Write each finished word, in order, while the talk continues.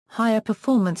Higher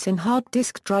performance in hard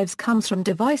disk drives comes from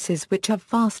devices which have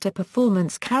faster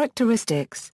performance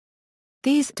characteristics.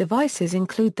 These devices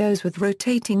include those with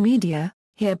rotating media,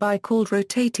 hereby called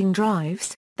rotating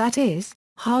drives, that is,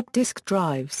 hard disk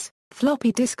drives,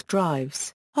 floppy disk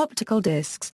drives, optical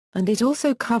disks, and it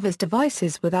also covers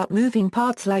devices without moving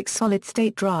parts like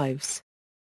solid-state drives.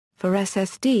 For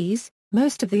SSDs,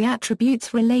 most of the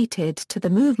attributes related to the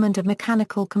movement of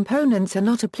mechanical components are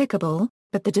not applicable,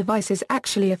 but the device is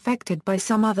actually affected by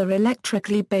some other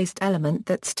electrically based element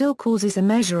that still causes a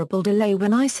measurable delay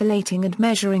when isolating and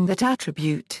measuring that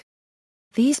attribute.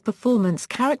 These performance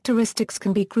characteristics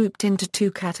can be grouped into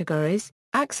two categories: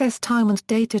 access time and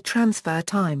data transfer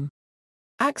time.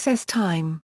 Access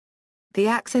time. The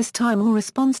access time or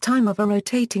response time of a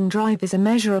rotating drive is a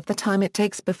measure of the time it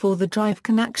takes before the drive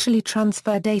can actually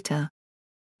transfer data.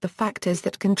 The factors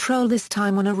that control this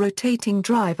time on a rotating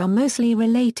drive are mostly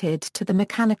related to the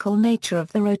mechanical nature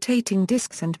of the rotating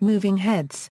disks and moving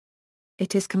heads.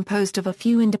 It is composed of a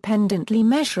few independently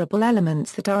measurable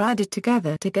elements that are added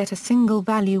together to get a single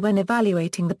value when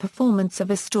evaluating the performance of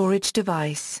a storage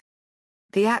device.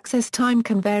 The access time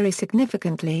can vary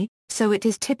significantly, so it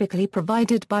is typically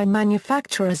provided by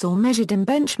manufacturers or measured in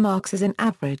benchmarks as an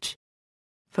average.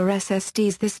 For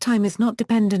SSDs, this time is not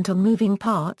dependent on moving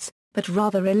parts, but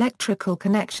rather electrical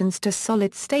connections to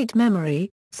solid-state memory,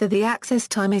 so the access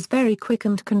time is very quick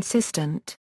and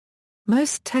consistent.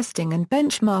 Most testing and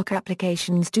benchmark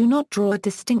applications do not draw a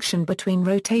distinction between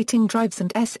rotating drives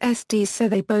and SSDs, so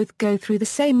they both go through the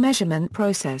same measurement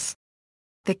process.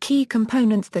 The key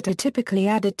components that are typically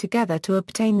added together to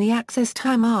obtain the access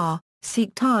time are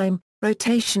seek time,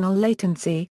 rotational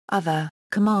latency, other,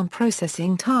 command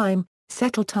processing time,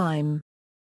 settle time.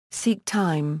 Seek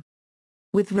time.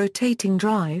 With rotating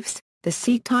drives, the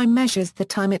seek time measures the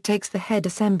time it takes the head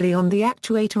assembly on the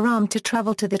actuator arm to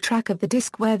travel to the track of the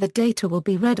disk where the data will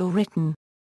be read or written.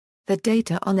 The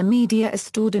data on the media is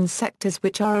stored in sectors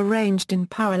which are arranged in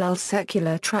parallel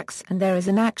circular tracks, and there is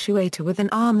an actuator with an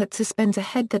arm that suspends a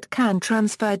head that can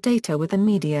transfer data with the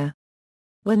media.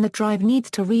 When the drive needs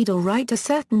to read or write a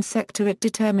certain sector, it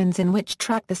determines in which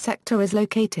track the sector is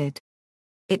located.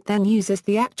 It then uses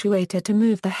the actuator to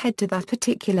move the head to that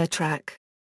particular track.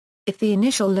 If the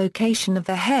initial location of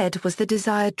the head was the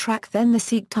desired track, then the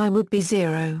seek time would be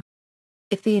 0.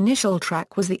 If the initial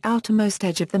track was the outermost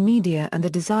edge of the media and the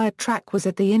desired track was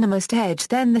at the innermost edge,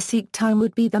 then the seek time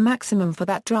would be the maximum for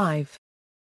that drive.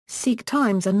 Seek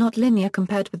times are not linear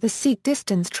compared with the seek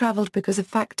distance traveled because of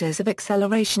factors of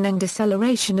acceleration and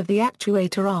deceleration of the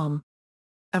actuator arm.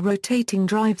 A rotating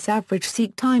drive's average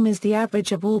seek time is the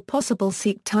average of all possible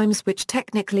seek times, which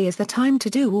technically is the time to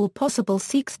do all possible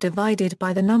seeks divided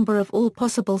by the number of all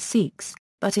possible seeks,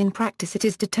 but in practice it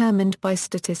is determined by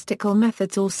statistical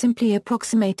methods or simply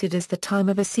approximated as the time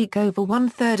of a seek over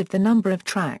 1/3 of the number of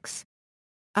tracks.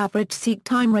 Average seek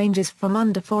time ranges from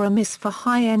under 4 ms for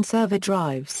high-end server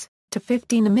drives, to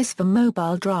 15 ms for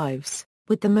mobile drives,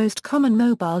 with the most common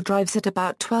mobile drives at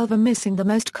about 12 ms and the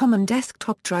most common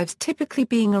desktop drives typically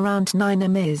being around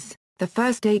 9 ms. The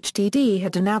first HDD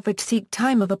had an average seek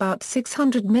time of about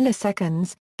 600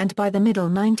 milliseconds, and by the middle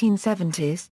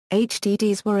 1970s,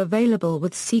 HDDs were available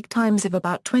with seek times of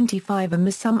about 25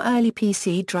 ms. Some early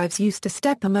PC drives used a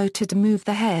stepper motor to move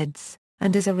the heads,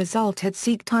 and as a result had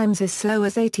seek times as slow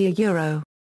as 80 euro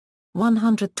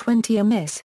 120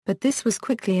 ms. But this was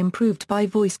quickly improved by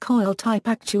voice coil-type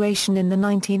actuation in the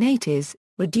 1980s,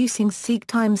 reducing seek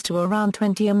times to around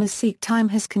 20 ms. Seek time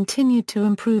has continued to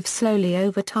improve slowly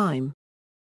over time.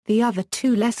 The other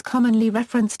two less commonly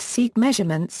referenced seek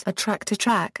measurements are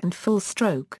track-to-track and full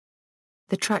stroke.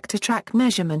 The track-to-track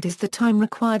measurement is the time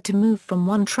required to move from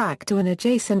one track to an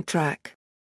adjacent track.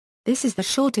 This is the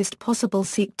shortest possible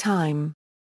seek time.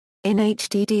 In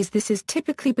HDDs this is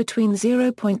typically between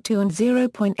 0.2 and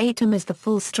 0.8 ms. The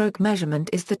full stroke measurement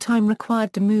is the time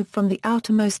required to move from the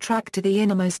outermost track to the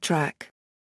innermost track.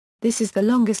 This is the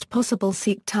longest possible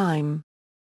seek time.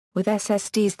 With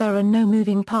SSDs there are no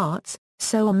moving parts,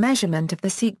 so a measurement of the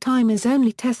seek time is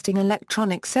only testing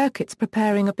electronic circuits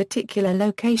preparing a particular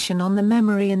location on the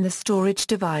memory in the storage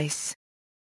device.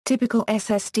 Typical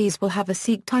SSDs will have a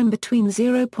seek time between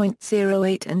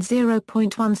 0.08 and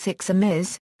 0.16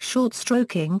 ms. Short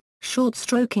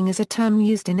stroking is a term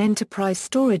used in enterprise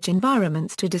storage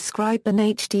environments to describe an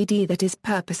HDD that is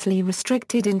purposely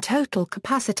restricted in total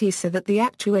capacity so that the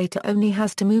actuator only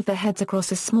has to move the heads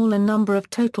across a smaller number of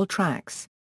total tracks.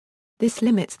 This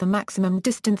limits the maximum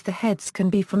distance the heads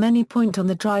can be from any point on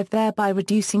the drive, thereby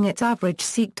reducing its average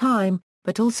seek time,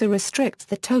 but also restricts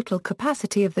the total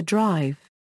capacity of the drive.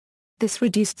 This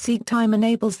reduced seek time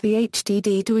enables the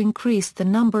HDD to increase the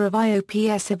number of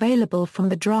IOPS available from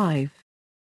the drive.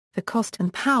 The cost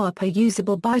and power per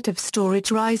usable byte of storage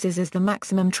rises as the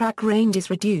maximum track range is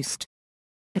reduced.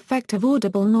 Effective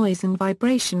audible noise and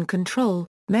vibration control,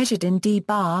 measured in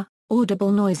dB,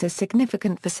 audible noise is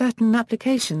significant for certain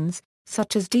applications,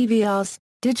 such as DVRs,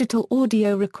 digital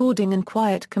audio recording and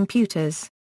quiet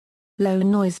computers.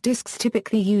 Low-noise disks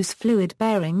typically use fluid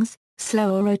bearings,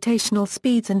 slower rotational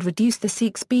speeds and reduce the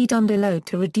seek speed under load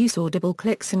to reduce audible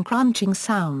clicks and crunching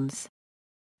sounds.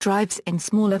 Drives in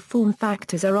smaller form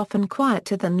factors are often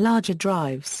quieter than larger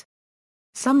drives.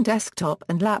 Some desktop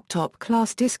and laptop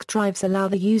class disk drives allow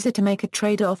the user to make a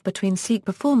trade-off between seek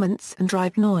performance and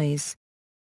drive noise.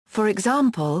 For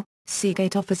example,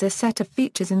 Seagate offers a set of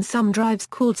features in some drives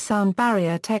called sound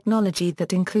barrier technology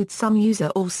that includes some user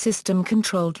or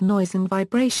system-controlled noise and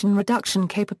vibration reduction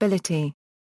capability.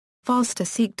 Faster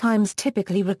seek times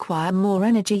typically require more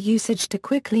energy usage to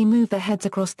quickly move the heads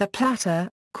across the platter,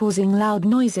 causing loud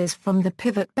noises from the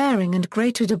pivot bearing and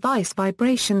greater device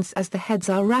vibrations as the heads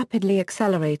are rapidly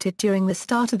accelerated during the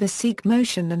start of the seek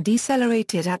motion and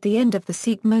decelerated at the end of the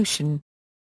seek motion.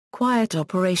 Quiet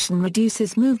operation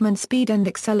reduces movement speed and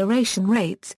acceleration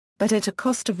rates, but at a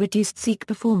cost of reduced seek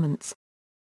performance.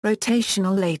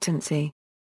 Rotational latency.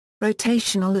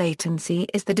 Rotational latency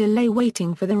is the delay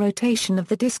waiting for the rotation of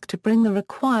the disk to bring the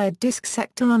required disk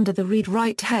sector under the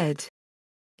read-write head.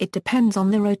 It depends on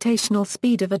the rotational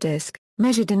speed of a disk,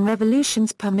 measured in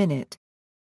revolutions per minute.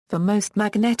 For most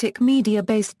magnetic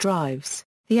media-based drives,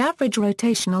 the average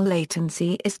rotational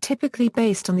latency is typically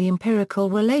based on the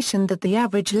empirical relation that the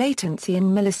average latency in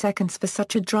milliseconds for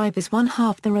such a drive is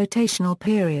 1/2 the rotational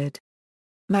period.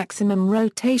 Maximum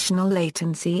rotational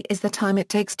latency is the time it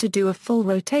takes to do a full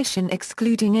rotation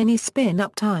excluding any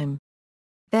spin-up time.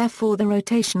 Therefore the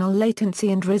rotational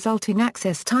latency and resulting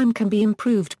access time can be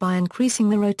improved by increasing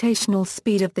the rotational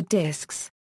speed of the disks.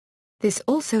 This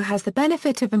also has the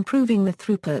benefit of improving the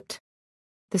throughput.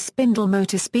 The spindle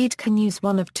motor speed can use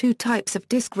one of two types of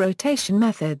disk rotation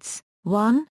methods.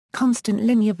 1. Constant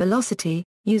linear velocity,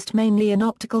 used mainly in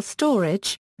optical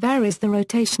storage, varies the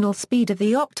rotational speed of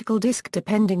the optical disk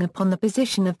depending upon the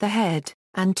position of the head,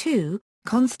 and 2.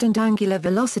 Constant angular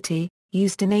velocity,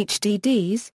 used in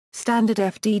HDDs, standard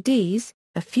FDDs,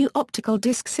 a few optical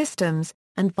disc systems,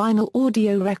 and vinyl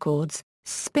audio records,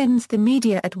 spins the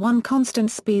media at one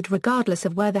constant speed regardless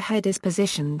of where the head is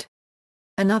positioned.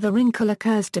 Another wrinkle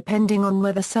occurs depending on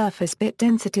whether surface bit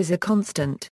densities are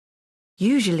constant.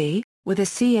 Usually, with a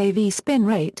CAV spin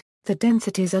rate, the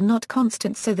densities are not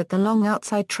constant so that the long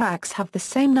outside tracks have the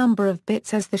same number of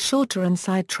bits as the shorter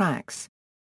inside tracks.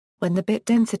 When the bit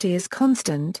density is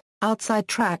constant, outside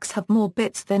tracks have more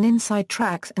bits than inside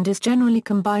tracks and is generally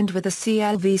combined with a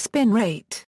CLV spin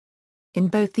rate. In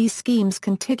both these schemes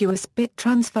contiguous bit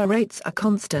transfer rates are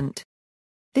constant.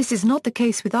 This is not the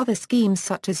case with other schemes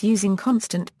such as using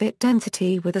constant bit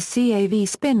density with a CAV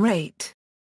spin rate.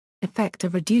 Effect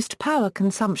of reduced power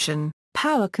consumption.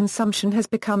 Power consumption has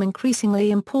become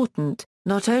increasingly important,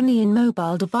 not only in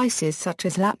mobile devices such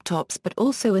as laptops but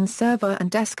also in server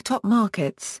and desktop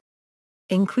markets.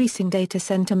 Increasing data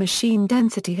center machine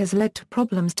density has led to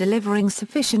problems delivering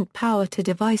sufficient power to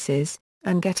devices,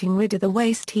 and getting rid of the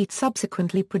waste heat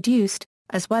subsequently produced,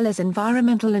 as well as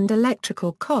environmental and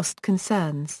electrical cost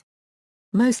concerns.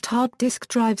 Most hard disk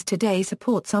drives today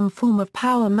support some form of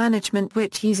power management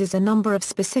which uses a number of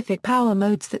specific power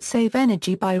modes that save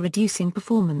energy by reducing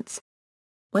performance.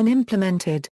 When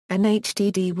implemented, an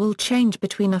HDD will change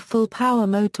between a full power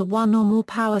mode to one or more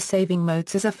power-saving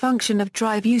modes as a function of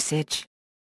drive usage.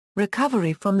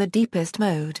 Recovery from the deepest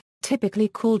mode, typically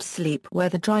called sleep where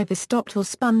the drive is stopped or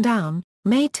spun down,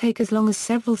 may take as long as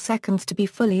several seconds to be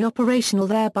fully operational,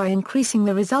 thereby increasing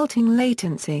the resulting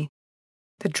latency.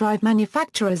 The drive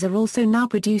manufacturers are also now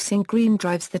producing green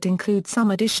drives that include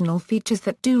some additional features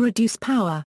that do reduce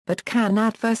power, but can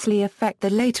adversely affect the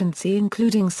latency,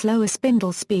 including slower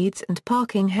spindle speeds and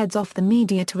parking heads off the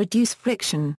media to reduce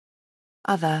friction.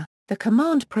 The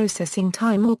command processing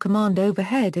time or command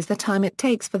overhead is the time it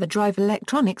takes for the drive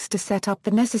electronics to set up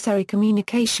the necessary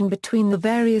communication between the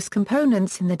various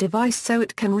components in the device so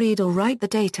it can read or write the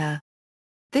data.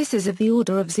 This is of the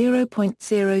order of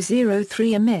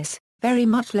 0.003 ms, very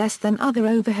much less than other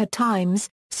overhead times,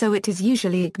 so it is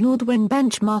usually ignored when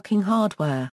benchmarking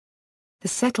hardware. The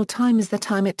settle time is the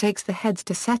time it takes the heads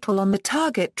to settle on the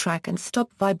target track and stop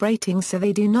vibrating so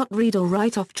they do not read or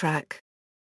write off track.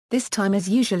 This time is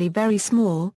usually very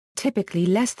small, typically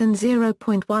less than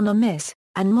 0.1 ms,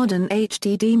 and modern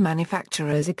HDD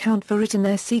manufacturers account for it in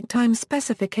their seek time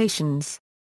specifications.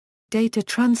 Data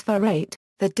transfer rate.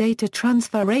 The data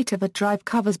transfer rate of a drive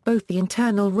covers both the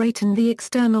internal rate and the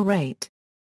external rate.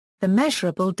 The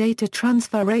measurable data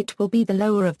transfer rate will be the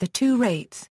lower of the two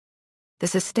rates. The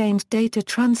sustained data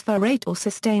transfer rate or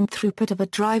sustained throughput of a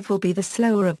drive will be the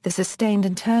slower of the sustained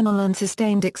internal and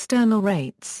sustained external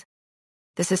rates.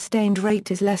 The sustained rate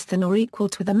is less than or equal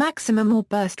to the maximum or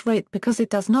burst rate because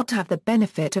it does not have the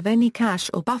benefit of any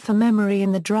cache or buffer memory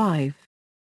in the drive.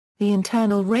 The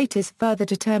internal rate is further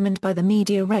determined by the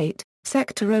media rate,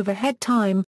 sector overhead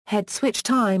time, head switch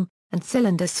time, and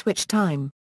cylinder switch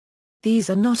time. These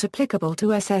are not applicable to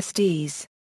SSDs.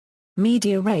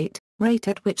 Media rate, rate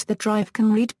at which the drive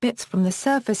can read bits from the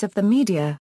surface of the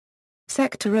media.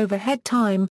 Sector overhead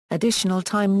time, additional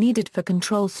time needed for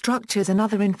control structures and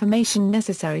other information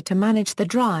necessary to manage the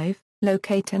drive,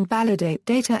 locate and validate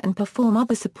data and perform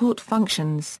other support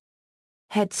functions.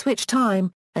 Head switch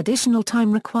time, additional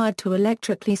time required to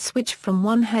electrically switch from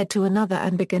one head to another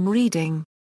and begin reading.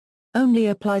 Only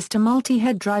applies to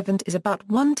multi-head drive and is about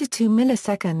 1 to 2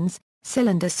 milliseconds.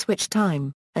 Cylinder switch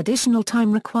time, additional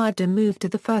time required to move to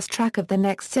the first track of the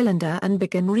next cylinder and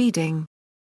begin reading.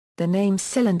 The name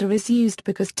cylinder is used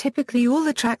because typically all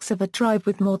the tracks of a drive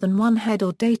with more than one head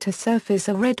or data surface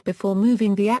are read before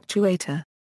moving the actuator.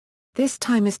 This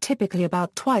time is typically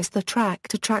about twice the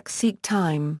track-to-track seek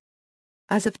time.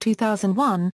 As of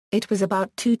 2001, it was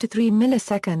about 2 to 3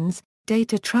 milliseconds.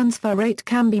 Data transfer rate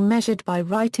can be measured by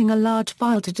writing a large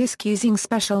file to disk using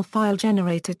special file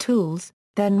generator tools,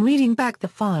 then reading back the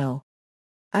file.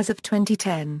 As of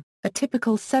 2010, a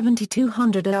typical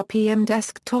 7200 RPM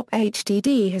desktop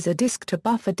HDD has a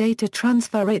disk-to-buffer data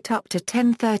transfer rate up to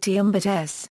 1030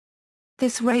 Mbps.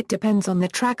 This rate depends on the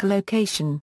track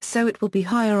location, so it will be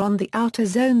higher on the outer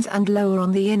zones and lower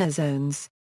on the inner zones,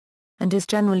 and is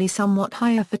generally somewhat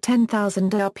higher for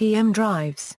 10,000 RPM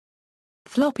drives.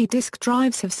 Floppy disk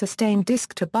drives have sustained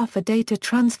disk-to-buffer data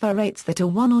transfer rates that are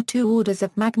 1 or 2 orders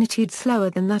of magnitude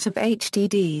slower than that of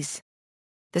HDDs.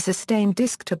 The sustained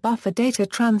disk-to-buffer data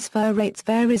transfer rates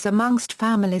varies amongst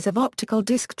families of optical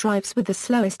disk drives, with the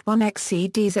slowest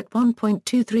 1x at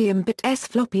 1.23 Mbps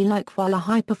floppy-like, while a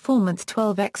high-performance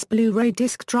 12x Blu-ray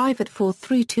disk drive at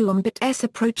 432 Mbps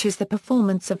approaches the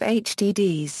performance of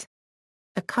HDDs.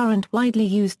 A current widely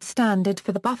used standard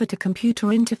for the buffer-to-computer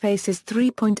interface is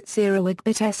 3.0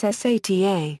 Gbit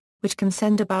SSATA, which can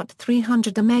send about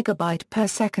 300 MB per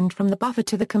second from the buffer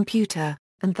to the computer,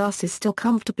 and thus is still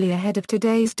comfortably ahead of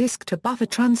today's disk-to-buffer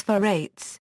transfer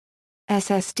rates.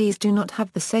 SSDs do not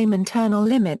have the same internal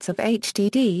limits of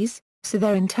HDDs, so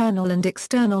their internal and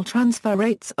external transfer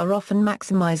rates are often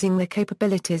maximizing the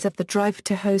capabilities of the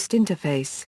drive-to-host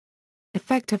interface.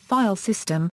 Effective file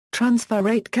system transfer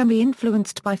rate can be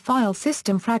influenced by file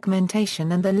system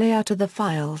fragmentation and the layout of the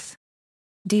files.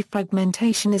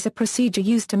 Defragmentation is a procedure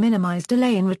used to minimize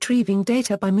delay in retrieving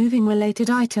data by moving related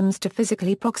items to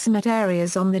physically proximate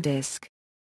areas on the disk.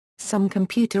 Some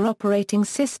computer operating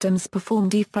systems perform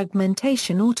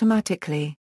defragmentation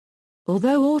automatically.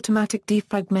 Although automatic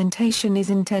defragmentation is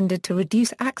intended to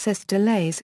reduce access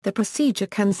delays, the procedure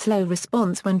can slow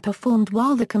response when performed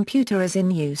while the computer is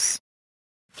in use.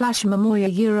 Flash memory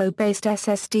Euro-based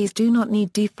SSDs do not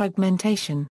need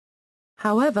defragmentation.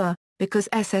 However, because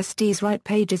SSDs write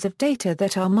pages of data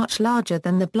that are much larger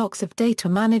than the blocks of data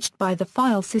managed by the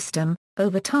file system,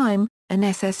 over time, an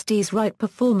SSD's write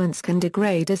performance can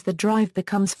degrade as the drive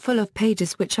becomes full of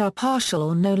pages which are partial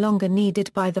or no longer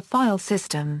needed by the file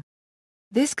system.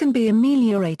 This can be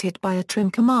ameliorated by a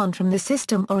trim command from the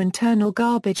system or internal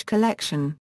garbage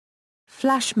collection.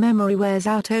 Flash memory wears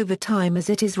out over time as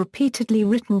it is repeatedly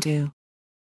written to.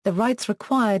 The writes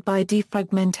required by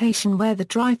defragmentation wear the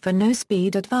drive for no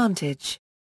speed advantage.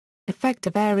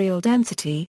 Effective areal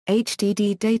density,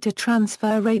 HDD data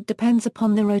transfer rate depends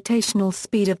upon the rotational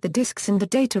speed of the disks and the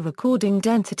data recording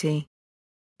density.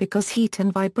 Because heat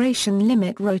and vibration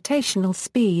limit rotational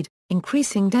speed,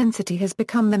 increasing density has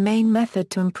become the main method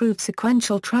to improve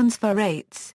sequential transfer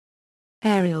rates.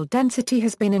 Areal density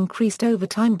has been increased over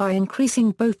time by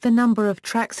increasing both the number of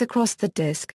tracks across the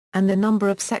disk, and the number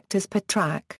of sectors per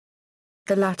track.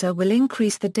 The latter will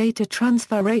increase the data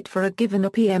transfer rate for a given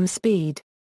RPM speed.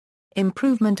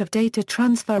 Improvement of data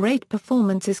transfer rate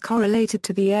performance is correlated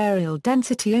to the areal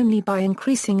density only by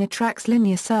increasing a track's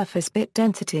linear surface bit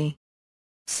density.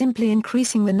 Simply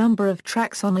increasing the number of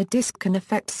tracks on a disk can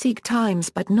affect seek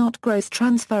times but not gross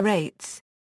transfer rates.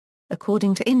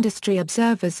 According to industry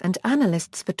observers and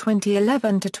analysts for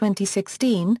 2011 to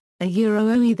 2016,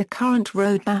 OE the current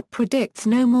roadmap predicts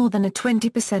no more than a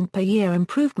 20% per year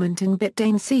improvement in bit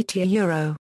density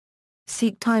Euro.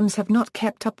 Seek times have not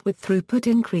kept up with throughput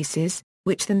increases,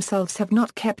 which themselves have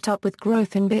not kept up with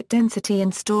growth in bit density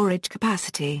and storage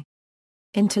capacity.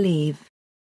 Interleave.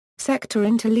 Sector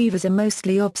interleave is a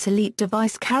mostly obsolete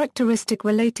device characteristic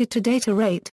related to data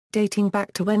rate, dating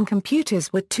back to when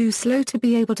computers were too slow to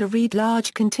be able to read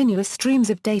large continuous streams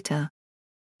of data.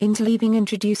 Interleaving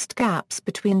introduced gaps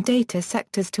between data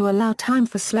sectors to allow time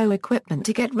for slow equipment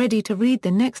to get ready to read the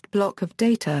next block of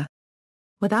data.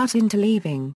 Without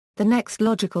interleaving, the next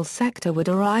logical sector would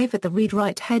arrive at the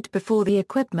read-write head before the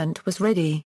equipment was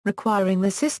ready, requiring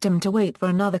the system to wait for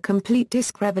another complete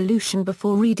disk revolution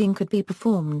before reading could be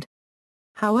performed.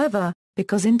 However,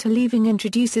 because interleaving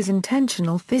introduces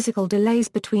intentional physical delays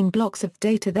between blocks of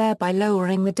data, thereby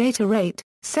lowering the data rate,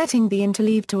 setting the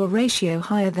interleave to a ratio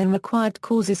higher than required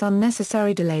causes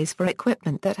unnecessary delays for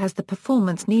equipment that has the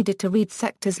performance needed to read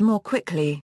sectors more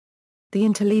quickly. The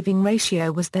interleaving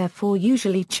ratio was therefore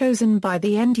usually chosen by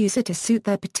the end user to suit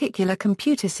their particular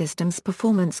computer system's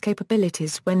performance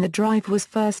capabilities when the drive was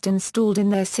first installed in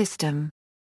their system.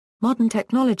 Modern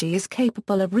technology is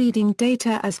capable of reading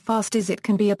data as fast as it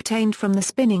can be obtained from the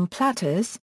spinning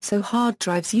platters, so hard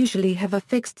drives usually have a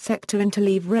fixed sector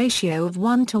interleave ratio of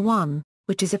 1:1,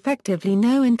 which is effectively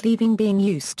no interleaving being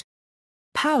used.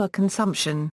 Power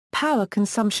consumption. Power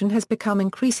consumption has become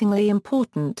increasingly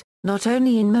important, not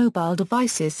only in mobile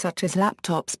devices such as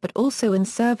laptops but also in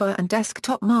server and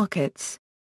desktop markets.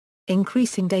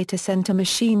 Increasing data center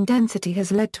machine density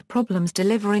has led to problems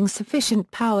delivering sufficient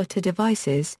power to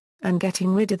devices, and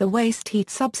getting rid of the waste heat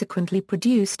subsequently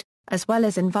produced, as well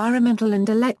as environmental and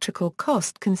electrical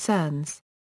cost concerns.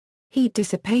 Heat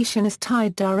dissipation is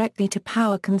tied directly to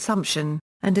power consumption,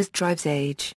 and as drives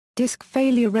age, disk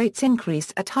failure rates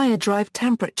increase at higher drive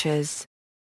temperatures.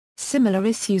 Similar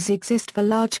issues exist for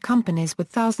large companies with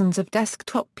thousands of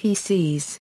desktop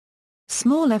PCs.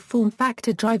 Smaller form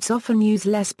factor drives often use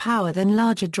less power than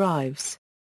larger drives.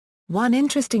 One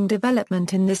interesting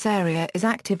development in this area is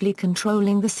actively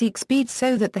controlling the seek speed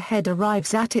so that the head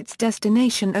arrives at its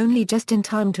destination only just in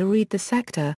time to read the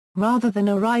sector, rather than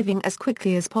arriving as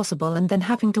quickly as possible and then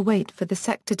having to wait for the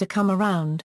sector to come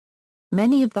around.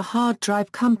 Many of the hard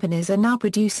drive companies are now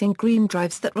producing green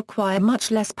drives that require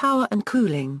much less power and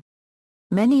cooling.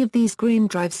 Many of these green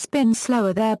drives spin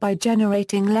slower, thereby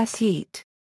generating less heat.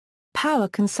 Power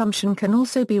consumption can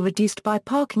also be reduced by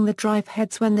parking the drive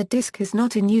heads when the disk is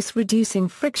not in use, reducing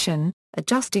friction,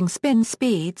 adjusting spin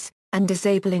speeds, and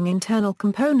disabling internal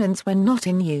components when not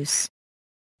in use.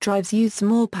 Drives use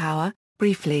more power,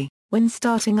 briefly, when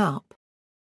starting up.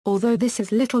 Although this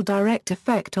has little direct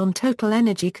effect on total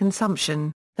energy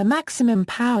consumption, the maximum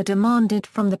power demanded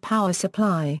from the power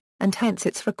supply, and hence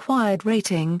its required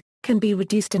rating, can be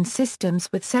reduced in systems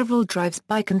with several drives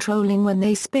by controlling when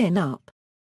they spin up.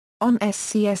 On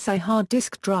SCSI hard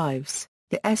disk drives,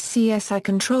 the SCSI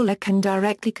controller can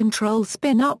directly control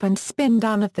spin up and spin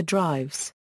down of the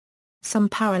drives. Some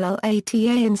parallel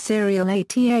ATA and serial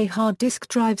ATA hard disk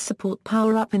drives support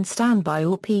power up in standby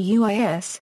or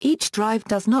PUIS. Each drive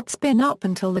does not spin up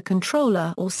until the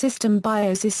controller or system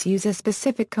BIOS issues a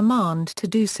specific command to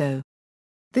do so.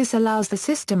 This allows the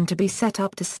system to be set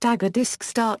up to stagger disk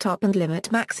startup and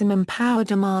limit maximum power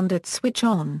demand at switch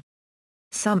on.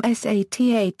 Some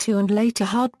SATA2 and later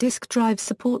hard disk drives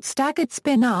support staggered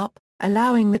spin-up,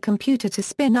 allowing the computer to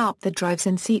spin up the drives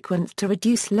in sequence to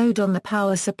reduce load on the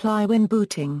power supply when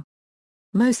booting.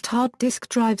 Most hard disk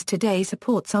drives today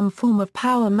support some form of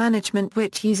power management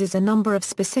which uses a number of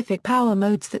specific power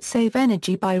modes that save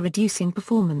energy by reducing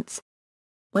performance.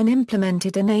 When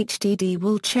implemented, an HDD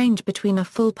will change between a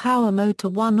full power mode to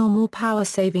one or more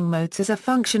power-saving modes as a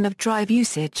function of drive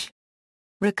usage.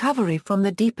 Recovery from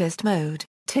the deepest mode,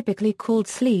 typically called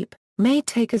sleep, may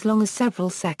take as long as several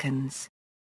seconds.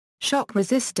 Shock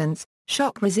resistance.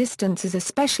 Shock resistance is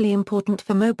especially important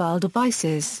for mobile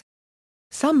devices.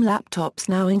 Some laptops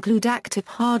now include active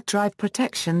hard drive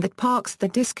protection that parks the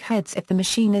disk heads if the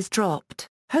machine is dropped,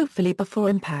 hopefully before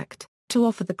impact, to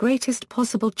offer the greatest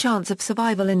possible chance of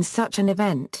survival in such an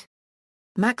event.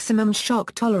 Maximum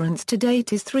shock tolerance to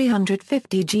date is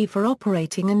 350 G for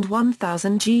operating and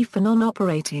 1000 G for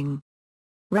non-operating.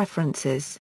 References